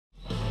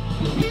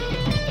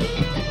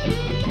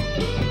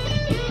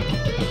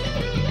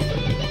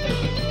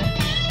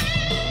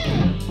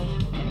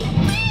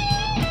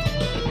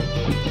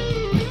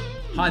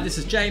Hi, this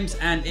is James,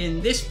 and in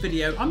this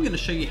video I'm going to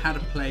show you how to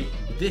play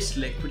this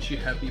lick which you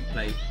heard me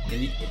play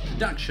in the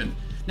introduction.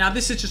 Now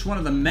this is just one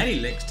of the many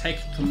licks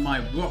taken from my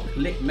Rock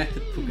Lick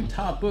Method for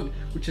Guitar book,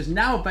 which is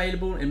now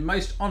available in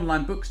most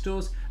online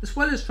bookstores as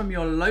well as from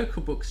your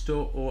local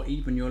bookstore or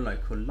even your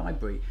local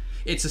library.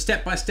 It's a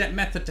step-by-step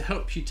method to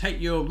help you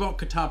take your rock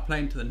guitar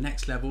playing to the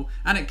next level,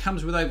 and it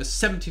comes with over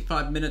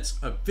 75 minutes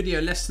of video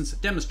lessons,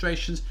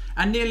 demonstrations,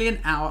 and nearly an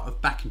hour of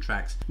backing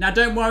tracks. Now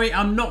don't worry,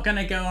 I'm not going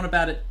to go on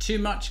about it too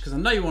much because I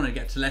know you want to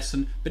get to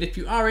lesson, but if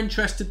you are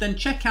interested then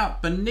check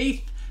out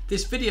beneath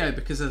this video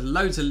because there's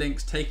loads of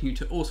links taking you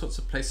to all sorts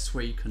of places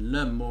where you can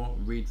learn more,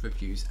 read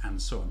reviews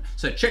and so on.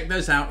 So check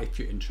those out if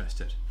you're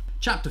interested.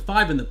 Chapter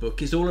 5 in the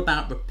book is all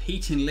about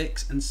repeating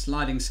licks and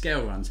sliding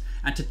scale runs,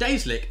 and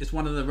today's lick is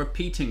one of the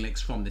repeating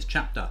licks from this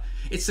chapter.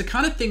 It's the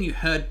kind of thing you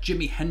heard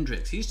Jimi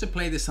Hendrix. He used to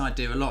play this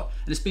idea a lot,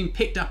 and it's been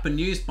picked up and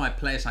used by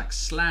players like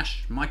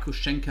Slash, Michael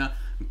Schenker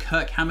and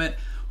Kirk Hammett.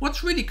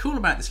 What's really cool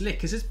about this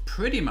lick is it's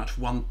pretty much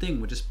one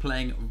thing. We're just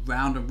playing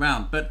round and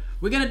round, but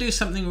we're going to do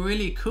something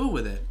really cool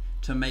with it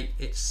to make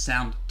it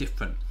sound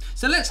different.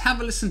 So let's have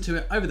a listen to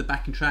it over the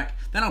backing track,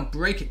 then I'll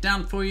break it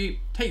down for you,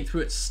 take you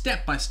through it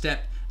step by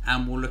step,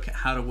 and we'll look at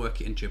how to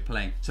work it into your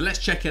playing. So let's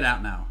check it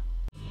out now.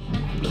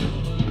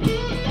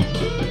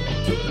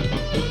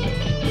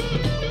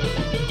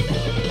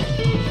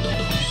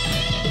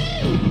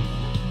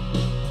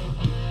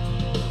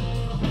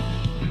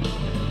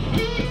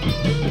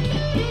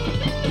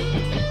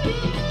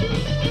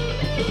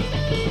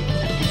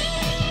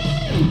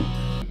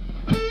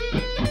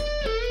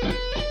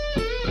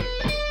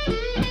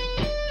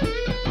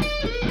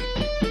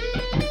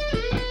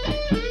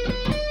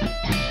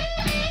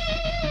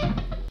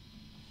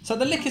 So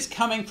the lick is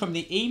coming from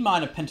the E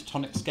minor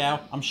pentatonic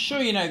scale. I'm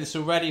sure you know this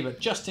already, but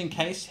just in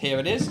case, here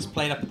it is. It's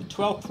played up at the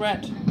 12th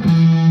fret.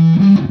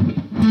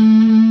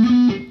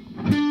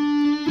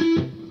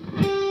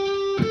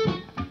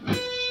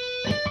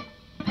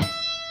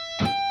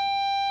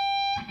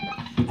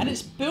 And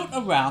it's built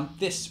around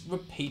this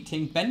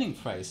repeating bending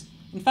phrase.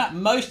 In fact,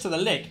 most of the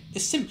lick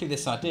is simply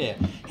this idea.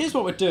 Here's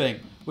what we're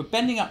doing. We're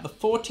bending up the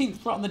 14th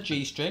fret on the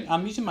G string.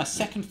 I'm using my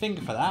second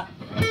finger for that.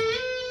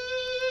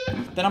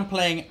 Then I'm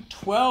playing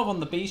 12 on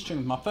the B string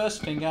with my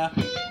first finger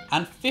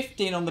and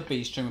 15 on the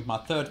B string with my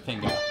third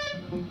finger.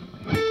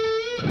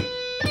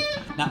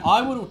 Now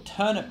I would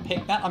alternate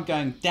pick that. I'm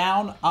going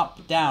down,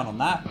 up, down on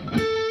that.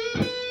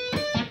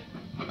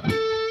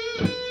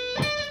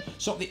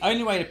 It's not the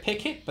only way to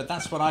pick it, but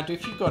that's what I do.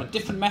 If you've got a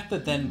different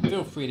method, then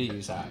feel free to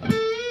use that.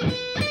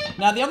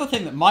 Now the other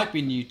thing that might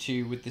be new to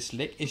you with this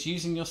lick is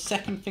using your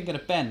second finger to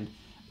bend.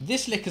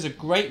 This lick is a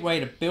great way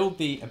to build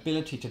the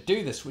ability to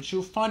do this, which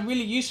you'll find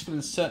really useful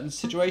in certain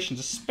situations,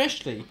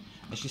 especially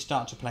as you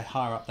start to play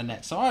higher up the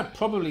neck. So I'd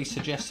probably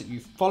suggest that you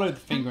follow the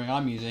fingering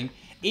I'm using,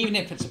 even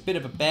if it's a bit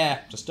of a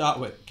bear to start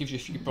with, gives you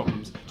a few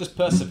problems. Just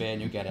persevere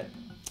and you'll get it.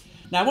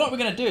 Now what we're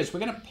going to do is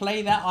we're going to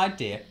play that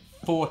idea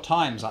 4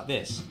 times like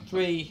this.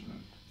 3,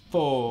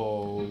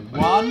 4,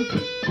 1,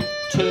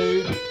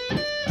 2,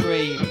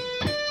 3,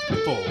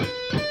 4.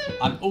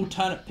 I'm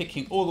alternate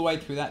picking all the way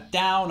through that.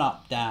 Down,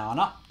 up, down,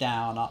 up,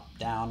 down, up,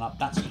 down, up.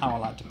 That's how I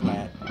like to play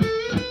it.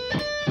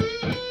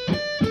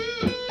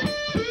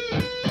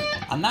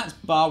 And that's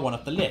bar 1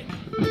 of the lick.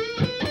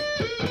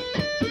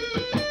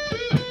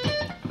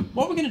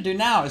 What we're going to do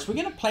now is we're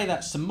going to play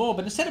that some more,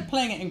 but instead of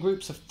playing it in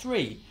groups of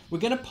 3, we're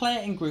going to play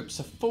it in groups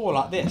of 4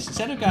 like this.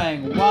 Instead of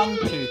going 1,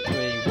 2,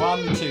 3,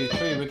 1, 2,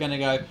 3, we're going to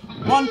go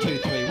 1, 2,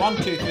 3, 1,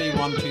 2, 3,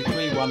 1, 2,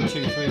 3, 1,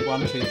 2, 3,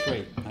 1, 2,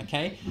 3.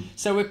 Okay?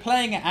 So we're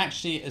playing it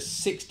actually as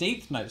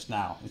 16th notes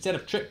now. Instead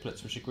of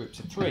triplets, which are groups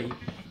of 3,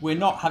 we're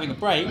not having a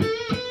break.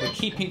 We're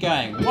keeping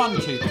going. 1,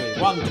 2,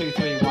 3, 1, 2,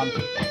 3, 1.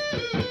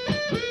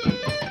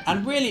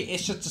 And really,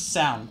 it's just a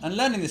sound. And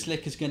learning this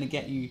lick is going to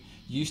get you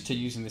used to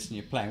using this in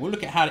your playing. We'll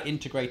look at how to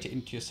integrate it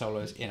into your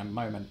solos in a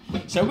moment.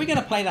 So we're going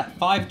to play that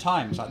 5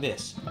 times like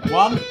this.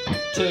 1,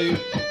 2,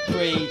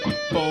 3,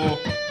 4,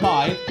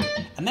 5.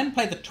 And then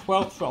play the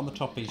 12th fret on the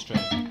top E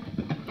string.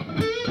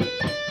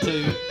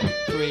 2,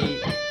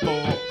 3,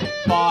 4,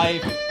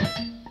 5.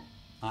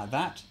 Like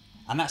that.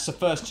 And that's the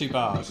first 2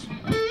 bars.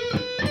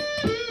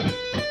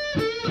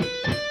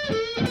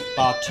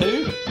 Bar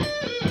 2.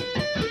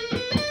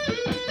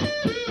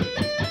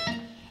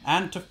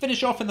 And to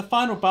finish off in the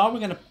final bar, we're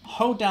going to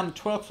hold down the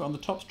 12th fret on the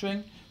top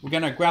string. We're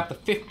going to grab the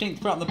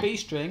 15th fret on the B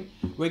string.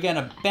 We're going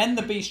to bend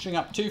the B string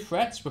up 2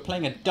 frets. We're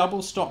playing a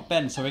double stop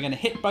bend. So we're going to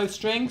hit both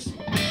strings.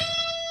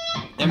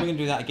 Then we're going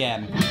to do that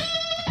again.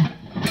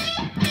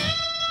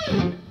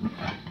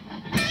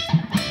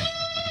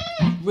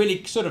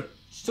 Really sort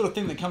of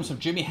thing that comes from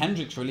Jimi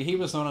Hendrix, really. He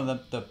was one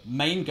of the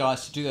main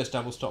guys to do those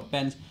double stop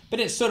bends. But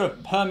it's sort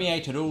of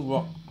permeated all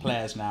rock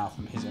players now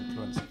from his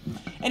influence.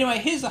 Anyway,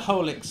 here's the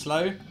whole lick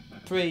slow.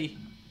 3,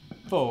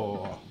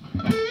 4.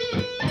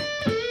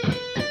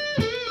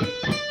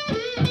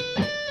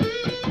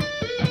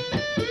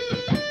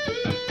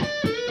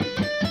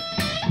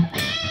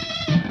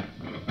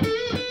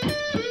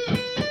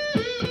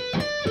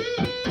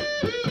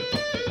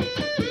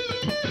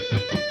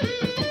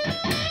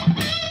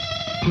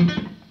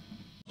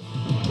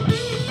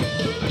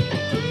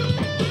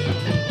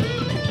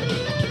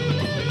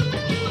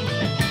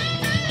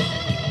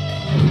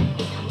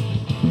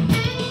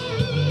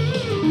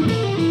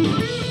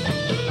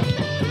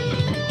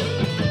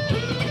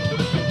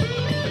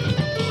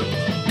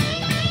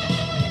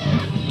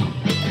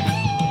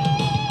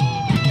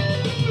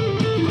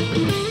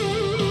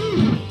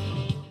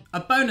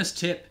 bonus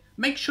tip,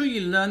 make sure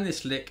you learn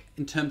this lick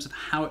in terms of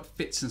how it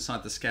fits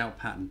inside the scale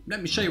pattern.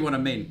 Let me show you what I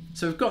mean.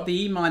 So we've got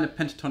the E minor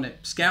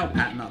pentatonic scale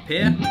pattern up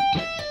here.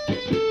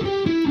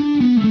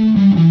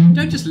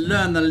 Don't just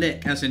learn the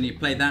lick as in you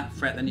play that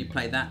fret, then you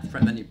play that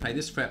fret, then you play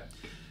this fret.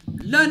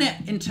 Learn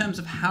it in terms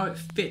of how it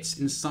fits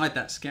inside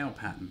that scale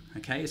pattern,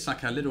 okay? It's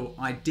like a little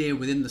idea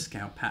within the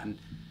scale pattern.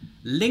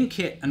 Link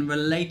it and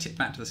relate it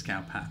back to the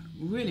scale pattern.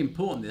 Really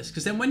important this,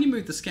 because then when you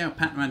move the scale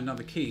pattern around in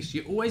other keys,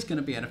 you're always going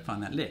to be able to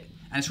find that lick.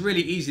 And it's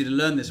really easy to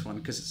learn this one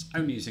because it's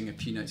only using a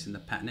few notes in the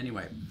pattern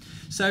anyway.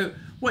 So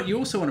what you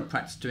also want to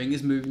practice doing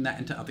is moving that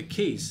into other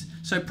keys.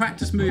 So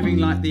practice moving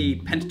like the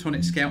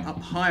pentatonic scale up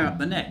higher up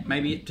the neck,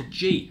 maybe up to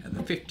G at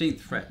the 15th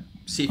fret.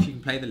 See if you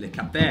can play the lick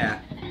up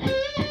there.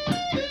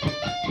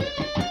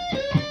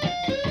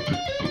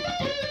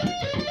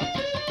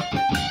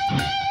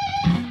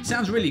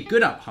 Sounds really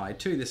good up high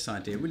too, this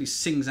idea, it really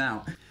sings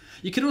out.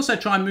 You could also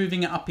try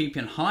moving it up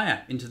even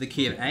higher into the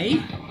key of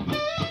A.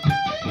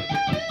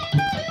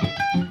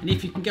 And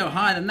if you can go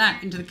higher than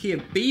that, into the key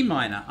of B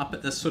minor, up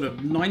at the sort of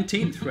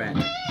 19th fret.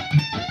 And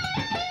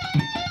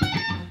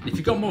if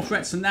you've got more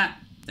frets than that,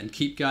 then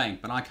keep going,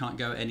 but I can't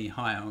go any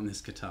higher on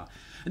this guitar.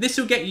 And this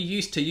will get you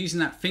used to using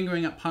that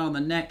fingering up high on the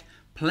neck,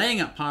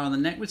 playing up higher on the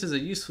neck, which is a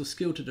useful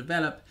skill to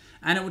develop,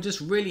 and it will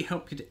just really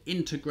help you to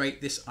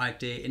integrate this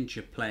idea into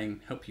your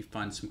playing, help you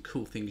find some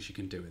cool things you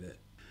can do with it.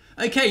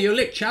 Okay, your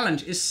lick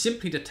challenge is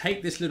simply to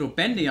take this little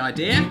bendy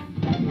idea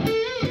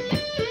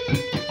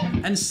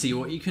and see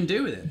what you can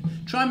do with it.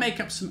 Try and make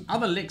up some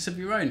other licks of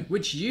your own,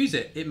 which use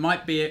it. It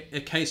might be a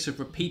case of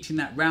repeating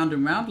that round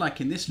and round like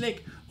in this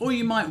lick, or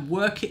you might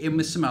work it in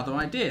with some other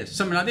ideas.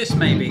 Something like this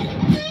maybe.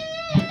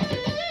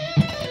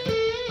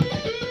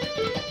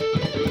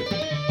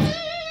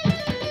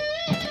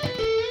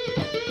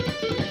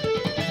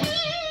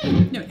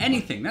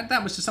 Anything.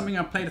 That was just something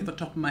I played off the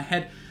top of my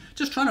head,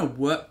 just trying to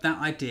work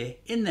that idea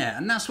in there,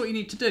 and that's what you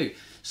need to do.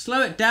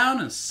 Slow it down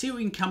and see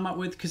what you can come up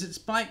with, because it's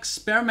by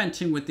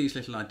experimenting with these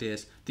little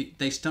ideas that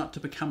they start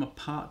to become a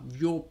part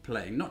of your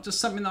playing, not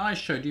just something that I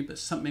showed you, but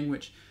something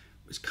which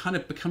kind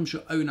of becomes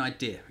your own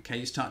idea. Okay,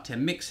 you start to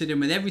mix it in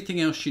with everything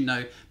else you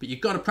know, but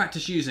you've got to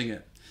practice using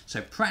it.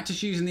 So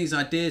practice using these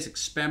ideas,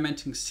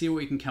 experimenting, see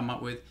what you can come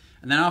up with.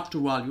 And then after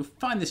a while, you'll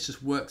find this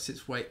just works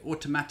its way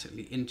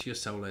automatically into your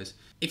solos.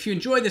 If you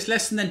enjoyed this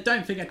lesson, then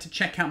don't forget to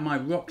check out my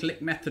Rock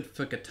Lick Method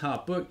for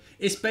Guitar book.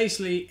 It's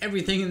basically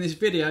everything in this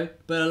video,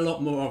 but a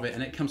lot more of it.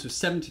 And it comes with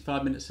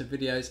 75 minutes of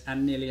videos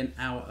and nearly an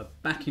hour of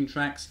backing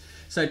tracks.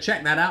 So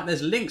check that out.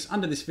 There's links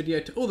under this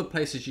video to all the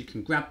places you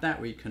can grab that,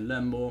 where you can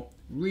learn more,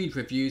 read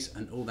reviews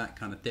and all that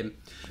kind of thing.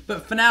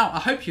 But for now,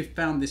 I hope you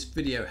found this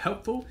video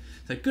helpful.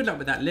 So good luck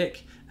with that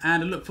lick,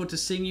 and I look forward to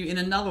seeing you in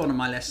another one of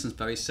my lessons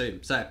very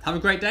soon. So have a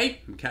great day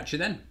and catch you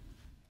then.